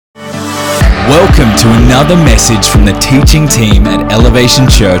Welcome to another message from the teaching team at Elevation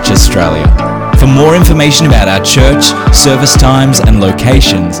Church Australia. For more information about our church, service times and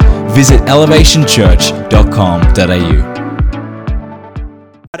locations, visit elevationchurch.com.au.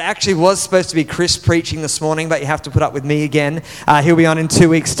 It actually was supposed to be Chris preaching this morning, but you have to put up with me again. He'll be on in 2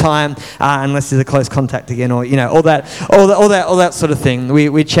 weeks' time, unless there's a close contact again, or all that sort of thing.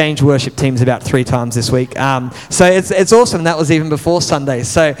 We changed worship teams about 3 times this week, so it's awesome. That was even before Sunday.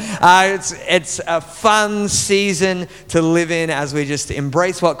 So it's a fun season to live in as we just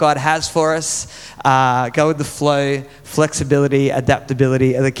embrace what God has for us. Go with the flow. Flexibility,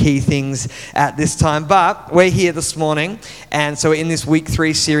 adaptability are the key things at this time. But we're here this morning, and so we're in this week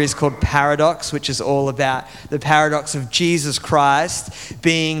 3 series called Paradox, which is all about the paradox of Jesus Christ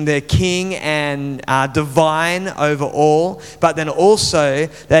being the King and divine over all, but then also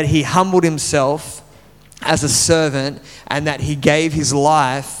that he humbled himself as a servant and that he gave his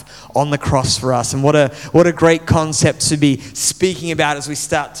life on the cross for us. And what a great concept to be speaking about as we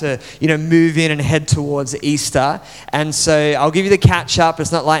start to move in and head towards Easter. And so I'll give you the catch up.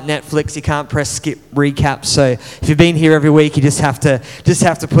 It's not like Netflix, you can't press skip recap. So if you've been here every week, you just have to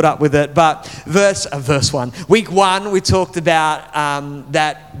put up with it. But week 1 we talked about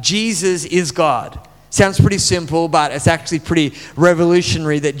that Jesus is God. Sounds pretty simple, but it's actually pretty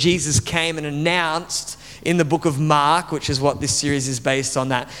revolutionary that Jesus came and announced in the book of Mark, which is what this series is based on,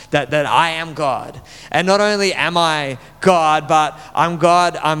 that I am God. And not only am I God, but I'm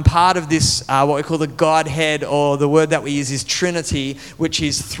God. I'm part of this, what we call the Godhead, or the word that we use is Trinity, which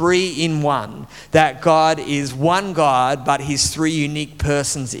is 3 in 1. That God is one God, but he's 3 unique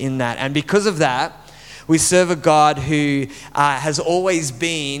persons in that. And because of that, we serve a God who has always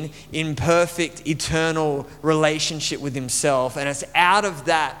been in perfect, eternal relationship with himself. And it's out of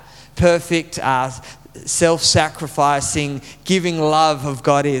that perfect self-sacrificing, giving love of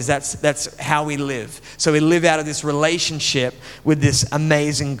God is. That's how we live. So we live out of this relationship with this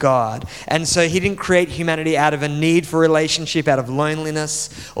amazing God. And so he didn't create humanity out of a need for relationship, out of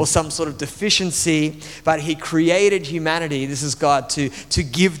loneliness or some sort of deficiency, but he created humanity, this is God, to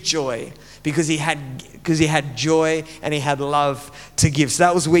give joy, because he had joy and he had love to give. So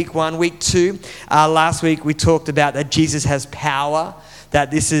that was week 1. Week 2, last week we talked about that Jesus has power, that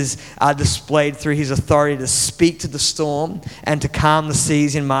this is displayed through his authority to speak to the storm and to calm the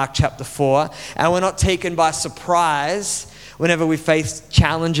seas in Mark chapter 4. And we're not taken by surprise whenever we face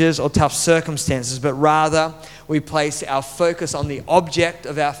challenges or tough circumstances, but rather we place our focus on the object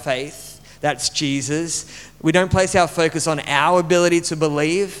of our faith. That's Jesus. We don't place our focus on our ability to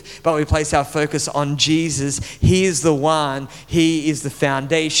believe, but we place our focus on Jesus. He is the one. He is the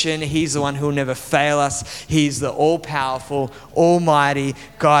foundation. He's the one who will never fail us. He's the all-powerful, almighty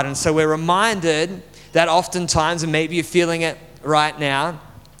God. And so we're reminded that oftentimes, and maybe you're feeling it right now,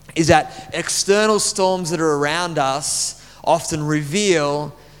 is that external storms that are around us often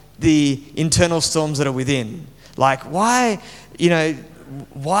reveal the internal storms that are within. Like, why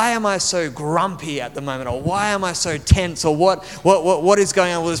am I so grumpy at the moment? Or why am I so tense? Or what is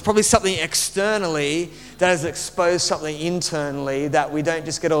going on? Well, there's probably something externally that has exposed something internally that we don't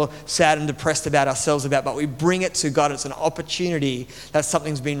just get all sad and depressed about ourselves about, but we bring it to God. It's an opportunity that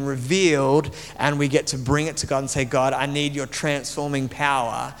something's been revealed, and we get to bring it to God and say, God, I need your transforming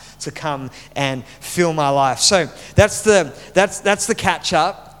power to come and fill my life. So that's the catch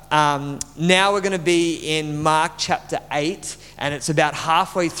up. Now we're going to be in Mark chapter 8. And it's about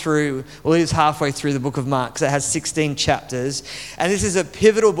halfway through, well, it is halfway through the book of Mark, because it has 16 chapters. And this is a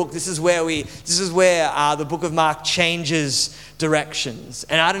pivotal book. This is where the book of Mark changes directions.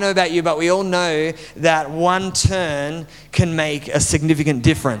 And I don't know about you, but we all know that one turn can make a significant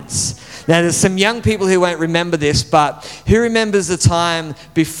difference. Now, there's some young people who won't remember this, but who remembers the time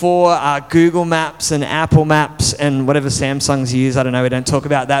before Google Maps and Apple Maps and whatever Samsungs use? I don't know, we don't talk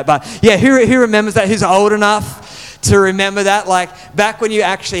about that. But yeah, who remembers that? Who's old enough to remember that? Like back when you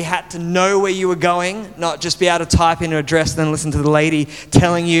actually had to know where you were going, not just be able to type in an address and then listen to the lady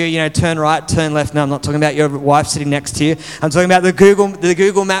telling you, turn right, turn left. No, I'm not talking about your wife sitting next to you. I'm talking about the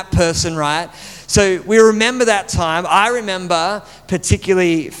Google Map person, right? So we remember that time. I remember,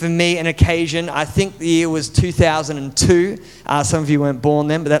 particularly for me, an occasion. I think the year was 2002. Some of you weren't born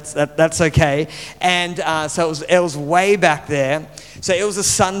then, but that's okay. And so it was way back there. So it was a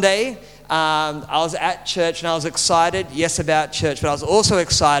Sunday. I was at church and I was excited, yes, about church, but I was also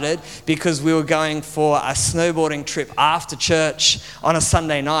excited because we were going for a snowboarding trip after church on a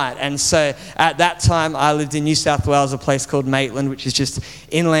Sunday night. And so at that time, I lived in New South Wales, a place called Maitland, which is just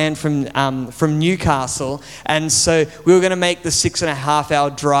inland from Newcastle. And so we were going to make the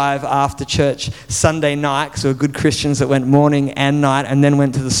 6.5-hour drive after church Sunday night, because we were good Christians that went morning and night and then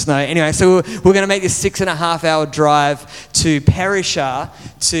went to the snow. Anyway, so we're going to make this 6.5-hour drive to Perisher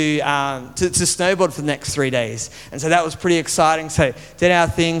to snowboard for the next 3 days. And so that was pretty exciting. So did our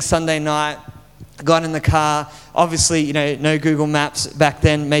thing Sunday night, got in the car. Obviously, no Google Maps back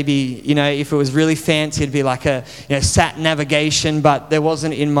then. Maybe, if it was really fancy, it'd be like a, sat navigation, but there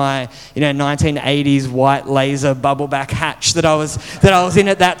wasn't in my, 1980s white laser bubbleback hatch that I was in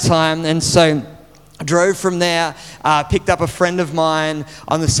at that time. And so drove from there, picked up a friend of mine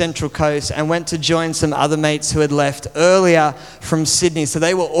on the Central Coast and went to join some other mates who had left earlier from Sydney. So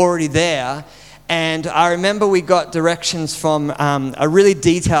they were already there. And I remember we got directions from a really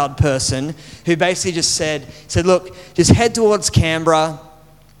detailed person who basically just said, look, just head towards Canberra.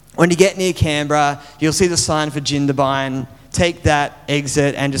 When you get near Canberra, you'll see the sign for Jindabyne. Take that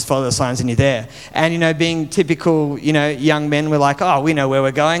exit and just follow the signs and you're there. And, being typical, young men, we're like, oh, we know where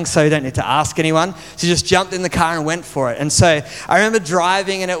we're going, so we don't need to ask anyone. So just jumped in the car and went for it. And so I remember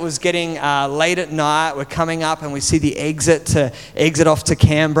driving and it was getting late at night. We're coming up and we see the exit off to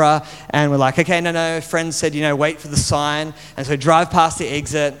Canberra. And we're like, okay, no. Friend said, wait for the sign. And so we drive past the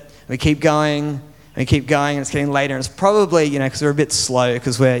exit. We keep going. And keep going, and it's getting later, and it's probably, because we're a bit slow,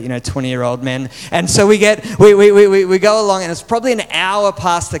 because we're, 20-year-old men. And so we go along, and it's probably an hour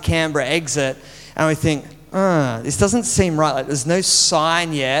past the Canberra exit, and we think, this doesn't seem right. Like, there's no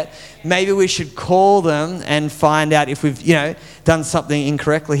sign yet. Maybe we should call them and find out if we've, done something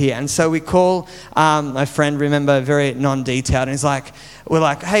incorrectly here. And so we call my friend, remember, very non-detailed, and we're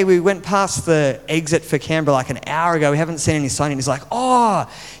like, hey, we went past the exit for Canberra like an hour ago. We haven't seen any sign. And he's like,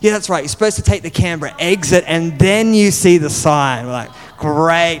 oh, yeah, that's right. You're supposed to take the Canberra exit and then you see the sign. We're like,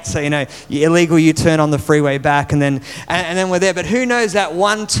 great. So, illegal U-turn on the freeway back and then we're there. But who knows, that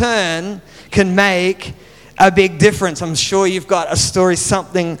one turn can make a big difference. I'm sure you've got a story,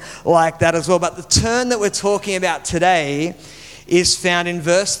 something like that as well. But the turn that we're talking about today is found in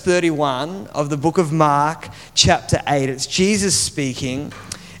verse 31 of the book of Mark, chapter 8. It's Jesus speaking,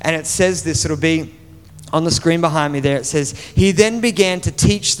 and it says this. It'll be on the screen behind me there. It says, he then began to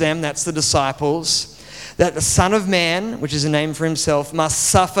teach them, that's the disciples, that the Son of Man, which is a name for himself, must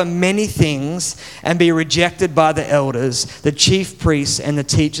suffer many things and be rejected by the elders, the chief priests and the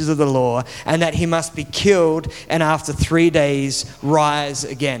teachers of the law, and that he must be killed and after 3 days rise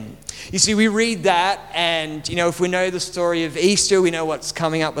again. You see, we read that and, if we know the story of Easter, we know what's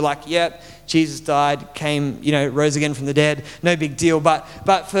coming up. We're like, yep, Jesus died, came, rose again from the dead, no big deal. But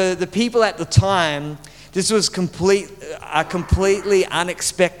for the people at the time, this was a completely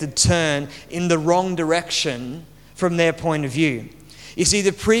unexpected turn in the wrong direction from their point of view. You see,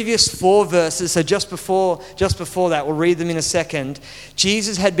 the previous 4 verses, so just before that, we'll read them in a second,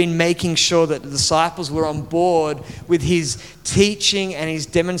 Jesus had been making sure that the disciples were on board with his teaching and he's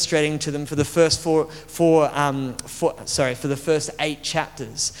demonstrating to them for the first for the first 8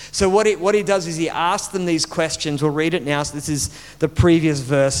 chapters. So what he does is he asks them these questions. We'll read it now. So this is the previous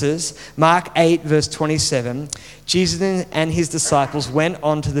verses. Mark 8, verse 27. Jesus and his disciples went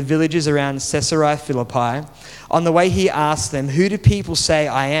on to the villages around Caesarea Philippi. On the way he asked them, who do people say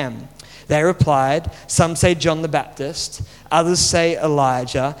I am? They replied, some say John the Baptist, others say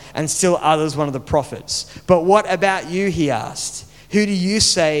Elijah, and still others one of the prophets. But what about you, he asked. Who do you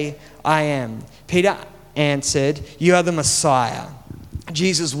say I am? Peter answered, you are the Messiah.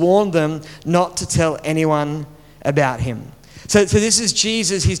 Jesus warned them not to tell anyone about him. So this is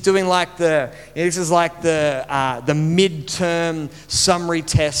Jesus. He's doing the midterm summary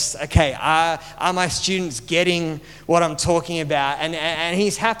test. Okay, are my students getting what I'm talking about? And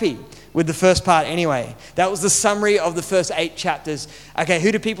he's happy with the first part anyway. That was the summary of the first 8 chapters. Okay,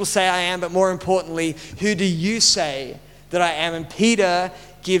 who do people say I am? But more importantly, who do you say that I am? And Peter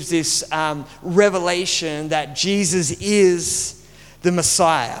gives this revelation that Jesus is the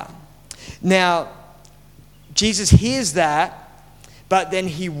Messiah. Now, Jesus hears that, but then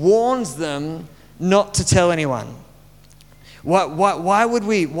he warns them not to tell anyone. Why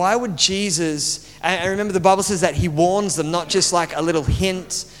would Jesus, I remember the Bible says that he warns them, not just like a little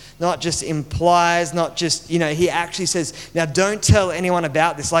hint, not just implies, not just, he actually says, now don't tell anyone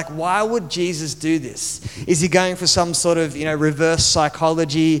about this. Like, why would Jesus do this? Is he going for some sort of, reverse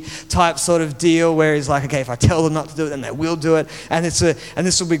psychology type sort of deal where he's like, okay, if I tell them not to do it, then they will do it, and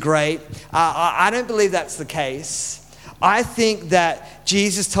this will be great. I don't believe that's the case. I think that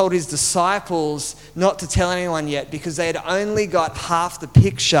Jesus told his disciples not to tell anyone yet because they had only got half the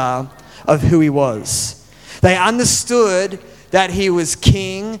picture of who he was. They understood that he was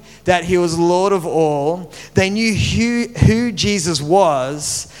king, that he was Lord of all. They knew who Jesus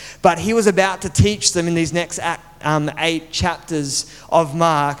was, but he was about to teach them in these next 8 chapters of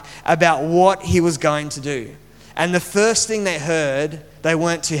Mark about what he was going to do. And the first thing they heard, they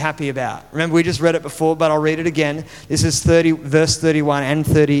weren't too happy about. Remember, we just read it before, but I'll read it again. This is verse 31 and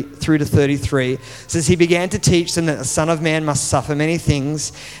 30 through to 33. It says, he began to teach them that the Son of Man must suffer many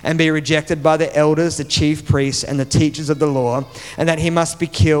things and be rejected by the elders, the chief priests, and the teachers of the law, and that he must be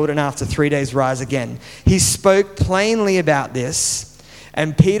killed and after 3 days rise again. He spoke plainly about this,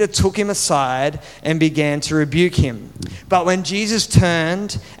 and Peter took him aside and began to rebuke him. But when Jesus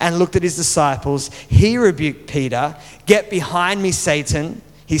turned and looked at his disciples, he rebuked Peter. "Get behind me, Satan,"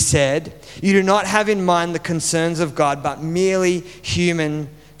 he said. "You do not have in mind the concerns of God, but merely human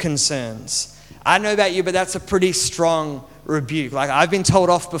concerns." I don't know about you, but that's a pretty strong rebuke. Like, I've been told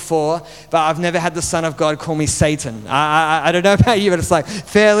off before, but I've never had the Son of God call me Satan. I don't know about you, but it's like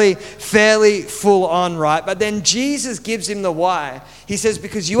fairly full on, right? But then Jesus gives him the why. He says,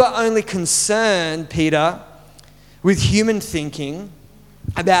 because you are only concerned, Peter, with human thinking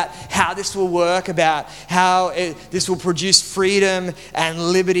about how this will work, about how this will produce freedom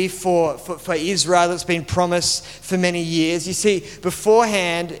and liberty for Israel that's been promised for many years. You see,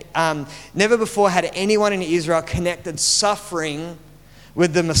 beforehand, never before had anyone in Israel connected suffering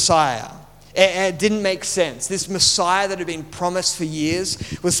with the Messiah. It didn't make sense. This Messiah that had been promised for years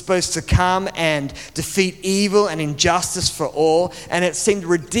was supposed to come and defeat evil and injustice for all. And it seemed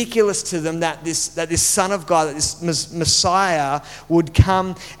ridiculous to them that this Son of God, that this Messiah would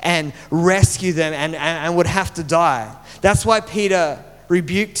come and rescue them and would have to die. That's why Peter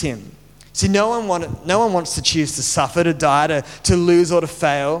rebuked him. See, no one wants to choose to suffer, to die, to lose or to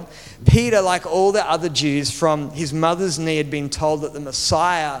fail. Peter, like all the other Jews from his mother's knee, had been told that the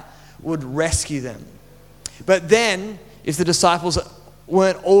Messiah would rescue them. But then, if the disciples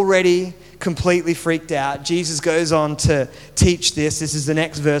weren't already completely freaked out, Jesus goes on to teach this. This is the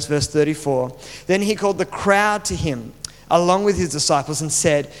next verse, verse 34. Then he called the crowd to him along with his disciples and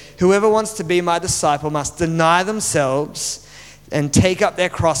said, "Whoever wants to be my disciple must deny themselves and take up their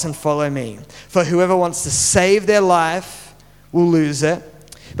cross and follow me. For whoever wants to save their life will lose it,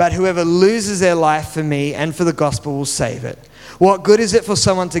 but whoever loses their life for me and for the gospel will save it. What good is it for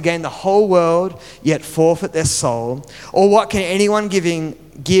someone to gain the whole world yet forfeit their soul? Or what can anyone give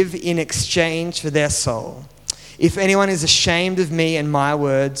in exchange for their soul? If anyone is ashamed of me and my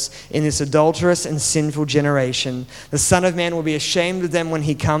words in this adulterous and sinful generation, the Son of Man will be ashamed of them when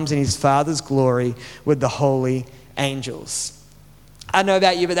he comes in his Father's glory with the holy angels." I don't know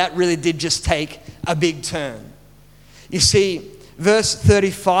about you, but that really did just take a big turn. You see, verse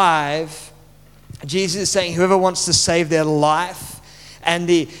 35, Jesus is saying whoever wants to save their life, and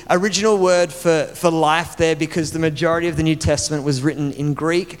the original word for life there, because the majority of the New Testament was written in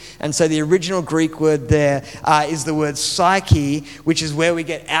Greek, and so the original Greek word there is the word psyche, which is where we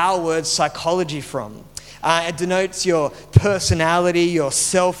get our word psychology from. It denotes your personality, your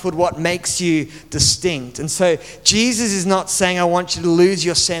selfhood, what makes you distinct. And so Jesus is not saying, I want you to lose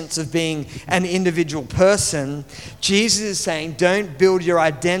your sense of being an individual person. Jesus is saying, don't build your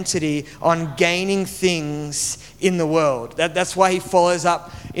identity on gaining things in the world. That's why he follows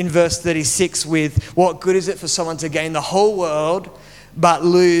up in verse 36 with, what good is it for someone to gain the whole world but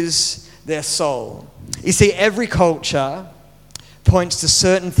lose their soul? You see, every culture points to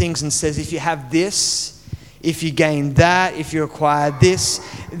certain things and says, if you have this, if you gain that, if you acquire this,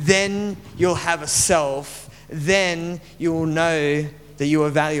 then you'll have a self. Then you will know that you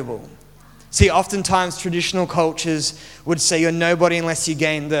are valuable. See, oftentimes traditional cultures would say you're nobody unless you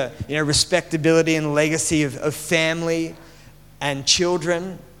gain the respectability and legacy of family and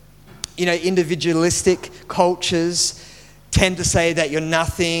children. Individualistic cultures tend to say that you're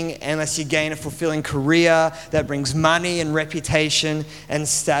nothing unless you gain a fulfilling career that brings money and reputation and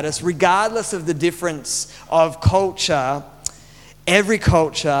status. Regardless of the difference of culture, every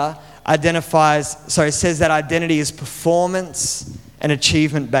culture says that identity is performance and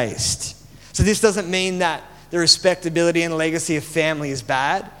achievement based. So this doesn't mean that the respectability and legacy of family is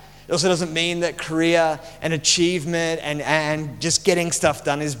bad. It also doesn't mean that career and achievement and just getting stuff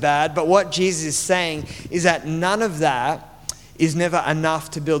done is bad. But what Jesus is saying is that none of that is never enough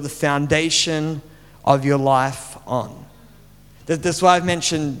to build the foundation of your life on. That's why I've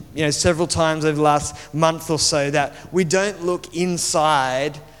mentioned, several times over the last month or so that we don't look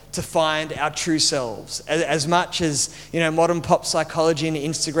inside to find our true selves. As much as, modern pop psychology and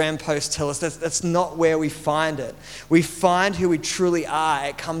Instagram posts tell us, that's not where we find it. We find who we truly are.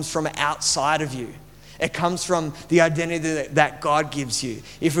 It comes from outside of you. It comes from the identity that God gives you.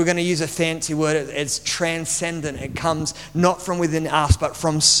 If we're going to use a fancy word, it's transcendent. It comes not from within us, but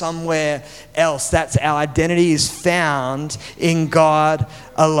from somewhere else. That's our identity is found in God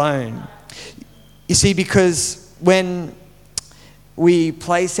alone. You see, because when we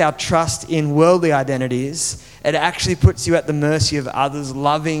place our trust in worldly identities, it actually puts you at the mercy of others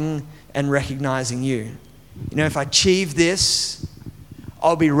loving and recognizing you. If I achieve this,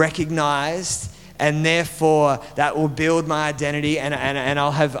 I'll be recognized, and therefore that will build my identity, and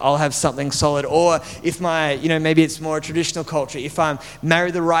I'll have something solid. Or if maybe it's more a traditional culture, if I'm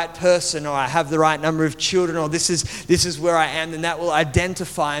marry the right person, or I have the right number of children, or this is where I am, then that will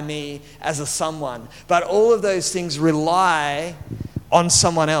identify me as a someone. But all of those things rely on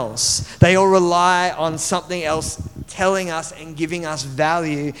someone else. They all rely on something else telling us and giving us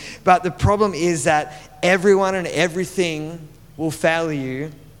value. But the problem is that everyone and everything will fail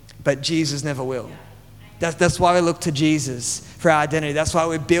you, but Jesus never will. That's why we look to Jesus for our identity. That's why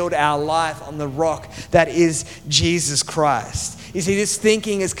we build our life on the rock that is Jesus Christ. You see, this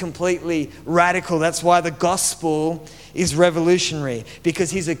thinking is completely radical. That's why the gospel is revolutionary,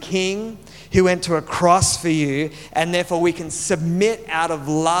 because he's a king who went to a cross for you, and therefore we can submit out of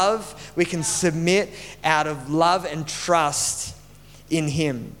love. We can submit out of love and trust in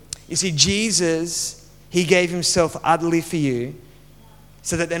him. You see, Jesus, he gave himself utterly for you,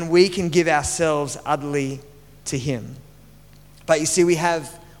 so that then we can give ourselves utterly to him. But you see, we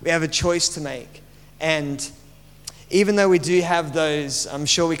have a choice to make. And even though we do have those, I'm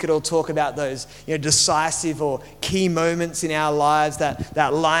sure we could all talk about those, decisive or key moments in our lives,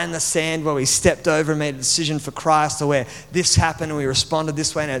 that line in the sand where we stepped over and made a decision for Christ, or where this happened and we responded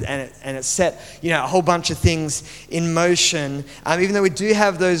this way, and it set, a whole bunch of things in motion. Even though we do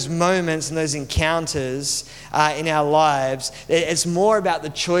have those moments and those encounters in our lives, it's more about the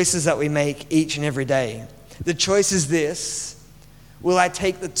choices that we make each and every day. The choice is this: will I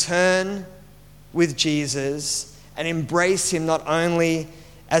take the turn with Jesus and embrace him not only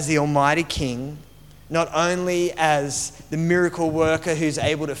as the Almighty King, not only as the miracle worker who's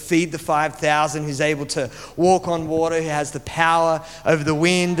able to feed the 5,000, who's able to walk on water, who has the power over the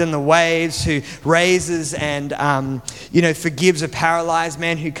wind and the waves, who raises and forgives a paralyzed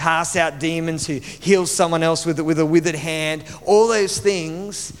man, who casts out demons, who heals someone else with a withered hand. All those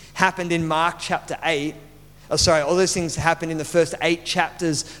things happened in Mark chapter 8. All those things happened in the first 8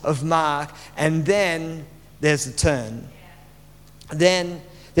 chapters of Mark, and then there's the turn. Then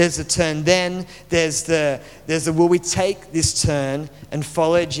there's the turn. Then there's the will we take this turn and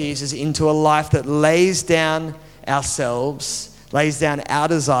follow Jesus into a life that lays down ourselves, lays down our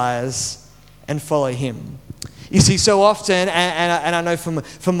desires, and follow him. You see, so often, and I know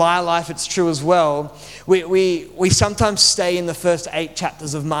from my life it's true as well, we sometimes stay in the first 8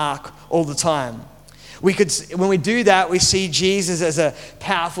 chapters of Mark all the time. When we do that, we see Jesus as a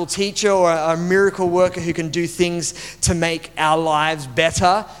powerful teacher or a miracle worker who can do things to make our lives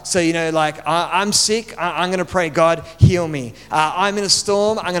better. So, I'm sick, I'm going to pray, God, heal me. I'm in a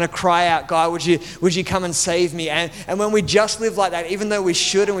storm, I'm going to cry out, God, would you come and save me? And when we just live like that, even though we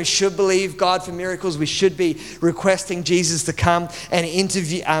should believe God for miracles, we should be requesting Jesus to come and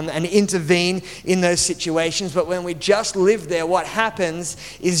intervene in those situations. But when we just live there, what happens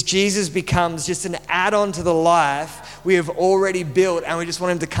is Jesus becomes just an add-on to the life we have already built, and we just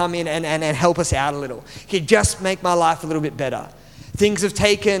want him to come in and help us out a little. Can you just make my life a little bit better? Things have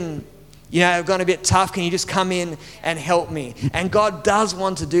have gone a bit tough. Can you just come in and help me? And God does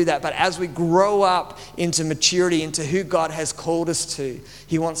want to do that. But as we grow up into maturity, into who God has called us to,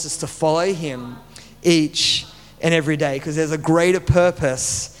 he wants us to follow him each and every day, because there's a greater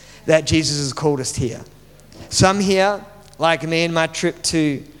purpose that Jesus has called us here. Some here, like me and my trip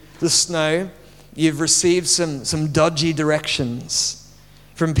to the snow, you've received some dodgy directions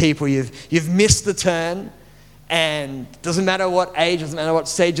from people. You've missed the turn, and it doesn't matter what age, doesn't matter what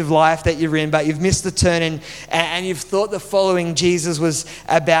stage of life that you're in, but you've missed the turn, and you've thought that following Jesus was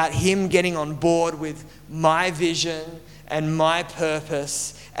about him getting on board with my vision and my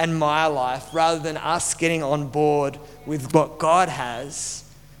purpose and my life, rather than us getting on board with what God has,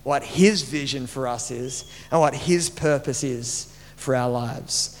 what his vision for us is, and what his purpose is for our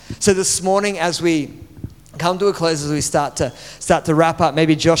lives. So this morning, as we come to a close, as we start to wrap up,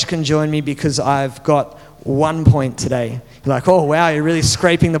 maybe Josh can join me, because I've got 1 point today. You're like, oh wow, you're really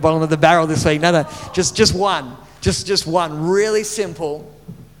scraping the bottom of the barrel this week. No, just one. Just one. Really simple,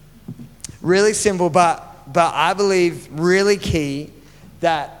 but I believe really key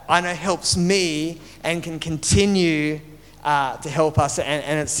that I know helps me and can continue to help us.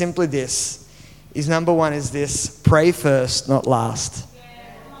 And it's simply this, is number one is this: pray first, not last.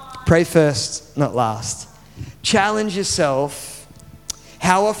 Pray first, not last. Challenge yourself.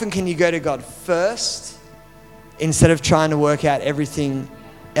 How often can you go to God first instead of trying to work out everything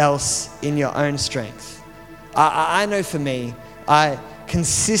else in your own strength? I know for me, I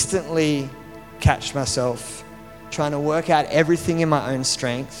consistently catch myself trying to work out everything in my own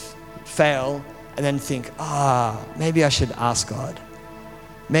strength, fail, and then think, maybe I should ask God.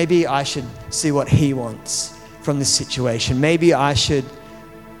 Maybe I should see what He wants from this situation. Maybe I should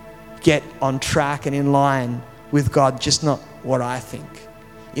get on track and in line with God, just not what I think.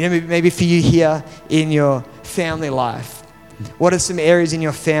 You know, maybe for you here in your family life, what are some areas in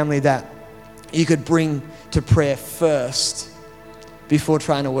your family that you could bring to prayer first before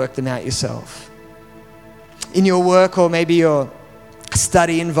trying to work them out yourself? In your work or maybe your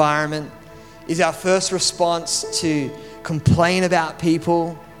study environment, is our first response to complain about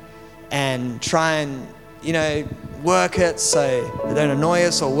people and try and, work it so they don't annoy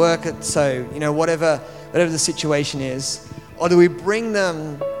us, or work it so, whatever the situation is? Or do we bring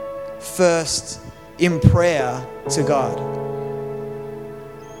them first in prayer to God?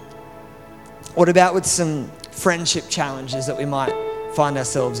 What about with some friendship challenges that we might find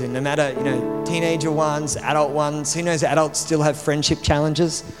ourselves in? No matter, teenager ones, adult ones. Who knows adults still have friendship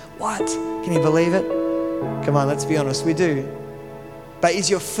challenges? What? Can you believe it? Come on, let's be honest, we do. But is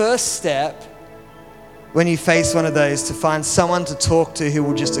your first step when you face one of those to find someone to talk to who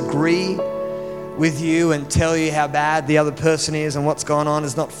will just agree with you and tell you how bad the other person is and what's going on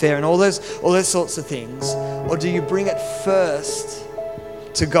is not fair and all those sorts of things? Or do you bring it first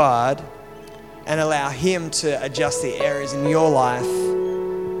to God and allow Him to adjust the areas in your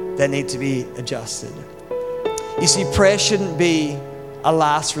life that need to be adjusted? You see, prayer shouldn't be a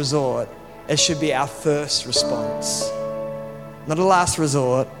last resort. It should be our first response. Not a last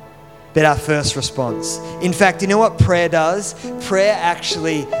resort, but our first response. In fact, you know what prayer does? Prayer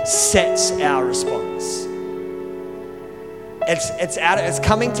actually sets our response. It's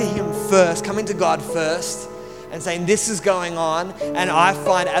coming to Him first, coming to God first, and saying, this is going on. And I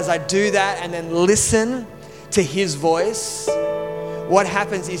find as I do that and then listen to His voice, what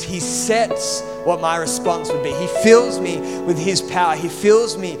happens is He sets what my response would be. He fills me with His power. He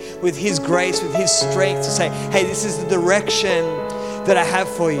fills me with His grace, with His strength to say, hey, this is the direction that I have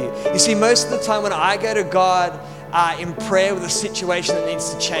for you. You see, most of the time when I go to God in prayer with a situation that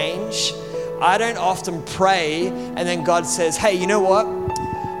needs to change, I don't often pray and then God says, hey, you know what?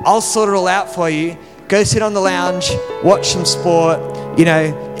 I'll sort it all out for you. Go sit on the lounge, watch some sport, eat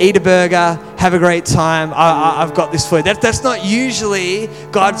a burger, have a great time. I've got this for you. That's not usually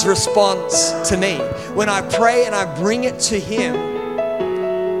God's response to me. When I pray and I bring it to Him,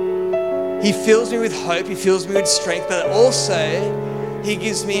 He fills me with hope, He fills me with strength, but also He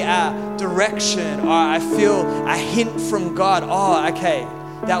gives me a direction, or I feel a hint from God. Oh, okay,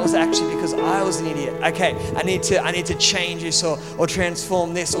 that was actually because I was an idiot. Okay, I need to change this or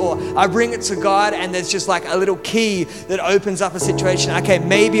transform this. Or I bring it to God and there's just like a little key that opens up a situation. Okay,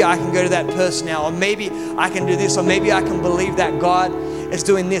 maybe I can go to that person now, or maybe I can do this, or maybe I can believe that God is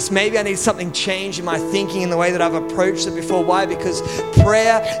doing this. Maybe I need something changed in my thinking, in the way that I've approached it before. Why? Because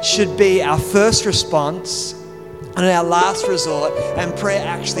prayer should be our first response and our last resort, and prayer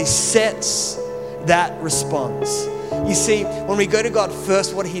actually sets that response. You see, when we go to God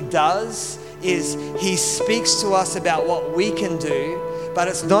first, what He does is He speaks to us about what we can do, but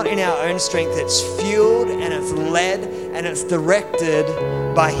it's not in our own strength. It's fueled and it's led and it's directed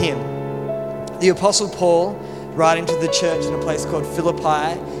by Him. The Apostle Paul, writing to the church in a place called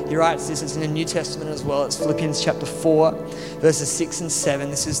Philippi, he writes this. It's in the New Testament as well. It's Philippians chapter 4, verses 6 and 7.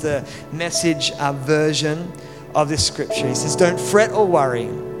 This is the Message version of this scripture. He says, don't fret or worry.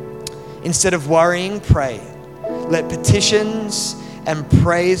 Instead of worrying, pray. Let petitions and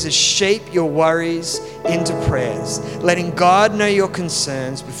praises shape your worries into prayers, letting God know your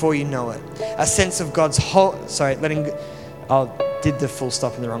concerns before you know it. A sense of God's letting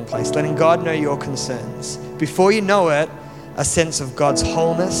God know your concerns. Before you know it, a sense of God's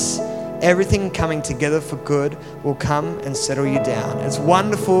wholeness, everything coming together for good, will come and settle you down. It's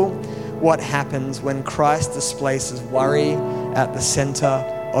wonderful what happens when Christ displaces worry at the center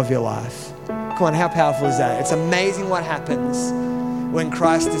of your life. Come on, how powerful is that? It's amazing what happens when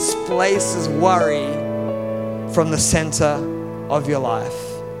Christ displaces worry from the center of your life.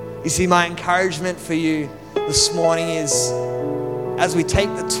 You see, my encouragement for you this morning is, as we take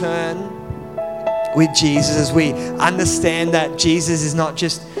the turn with Jesus, as we understand that Jesus is not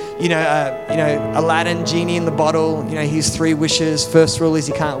just, Aladdin, genie in the bottle, he's 3 wishes. First rule is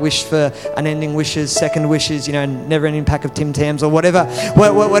you can't wish for unending wishes. Second wish is, never ending pack of Tim Tams or whatever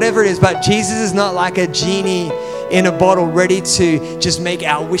it is. But Jesus is not like a genie in a bottle ready to just make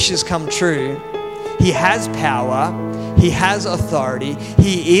our wishes come true. He has power. He has authority.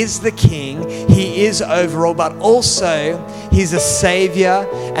 He is the king. He is overall, but also he's a savior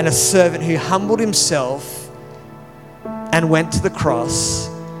and a servant who humbled himself and went to the cross.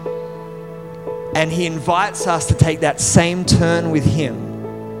 And he invites us to take that same turn with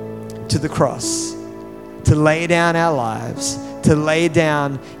him to the cross, to lay down our lives, to lay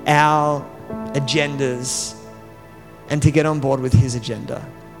down our agendas, and to get on board with his agenda.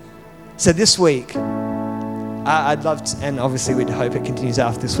 So this week, I'd love to, and obviously we'd hope it continues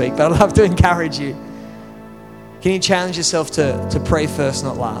after this week, but I'd love to encourage you. Can you challenge yourself to pray first,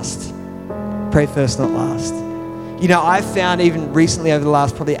 not last? Pray first, not last. I've found even recently over the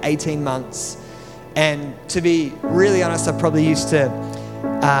last probably 18 months, and to be really honest, I probably used to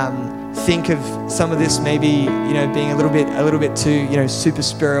think of some of this maybe, being a little bit too, super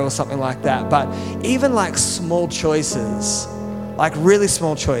spiritual or something like that. But even like small choices, like really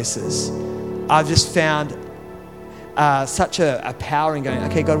small choices, I've just found such a power in going,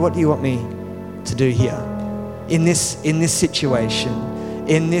 okay, God, what do you want me to do here? In this situation,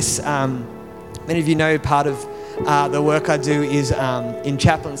 in this, many of you know part of the work I do is in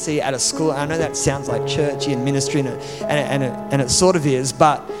chaplaincy at a school. I know that sounds like churchy and ministry, and it sort of is,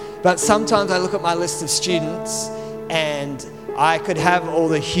 but sometimes I look at my list of students and I could have all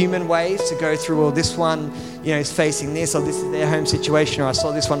the human ways to go through, well, this one, is facing this, or this is their home situation, or I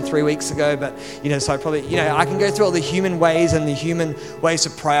saw this one 3 weeks ago, but, so I probably, I can go through all the human ways and the human ways to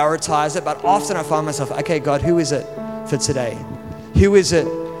prioritize it, but often I find myself, okay, God, who is it for today? Who is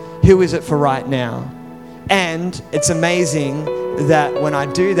it for right now? And it's amazing that when I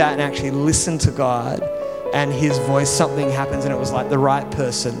do that and actually listen to God and his voice, something happens, and it was like the right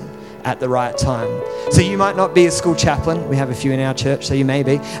person at the right time. So you might not be a school chaplain. We have a few in our church, so you may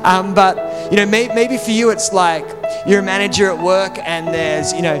be. But maybe for you it's like you're a manager at work and there's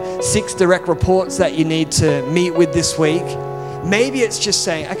 6 direct reports that you need to meet with this week. Maybe it's just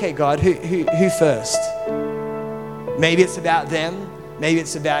saying, okay, God, who first? Maybe it's about them. Maybe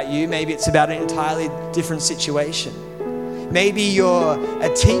it's about you. Maybe it's about an entirely different situation. Maybe you're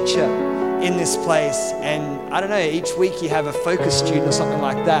a teacher in this place and I don't know, each week you have a focus student or something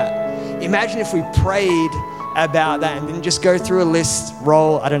like that. Imagine if we prayed about that and didn't just go through a list,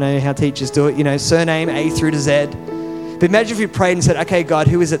 roll, I don't know how teachers do it, surname A through to Z. But imagine if we prayed and said, okay, God,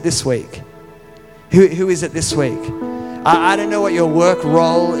 who is it this week? Who is it this week? I don't know what your work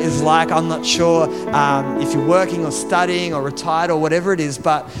role is like. I'm not sure if you're working or studying or retired or whatever it is.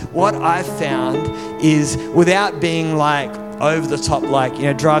 But what I've found is without being like over the top, like,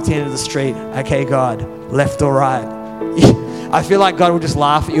 drive to the end of the street. Okay, God, left or right? I feel like God will just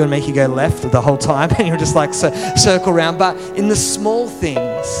laugh at you and make you go left the whole time. And you'll just like circle around. But in the small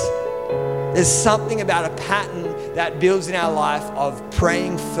things, there's something about a pattern that builds in our life of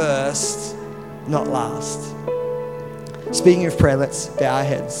praying first, not last. Speaking of prayer, let's bow our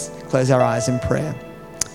heads, close our eyes in prayer.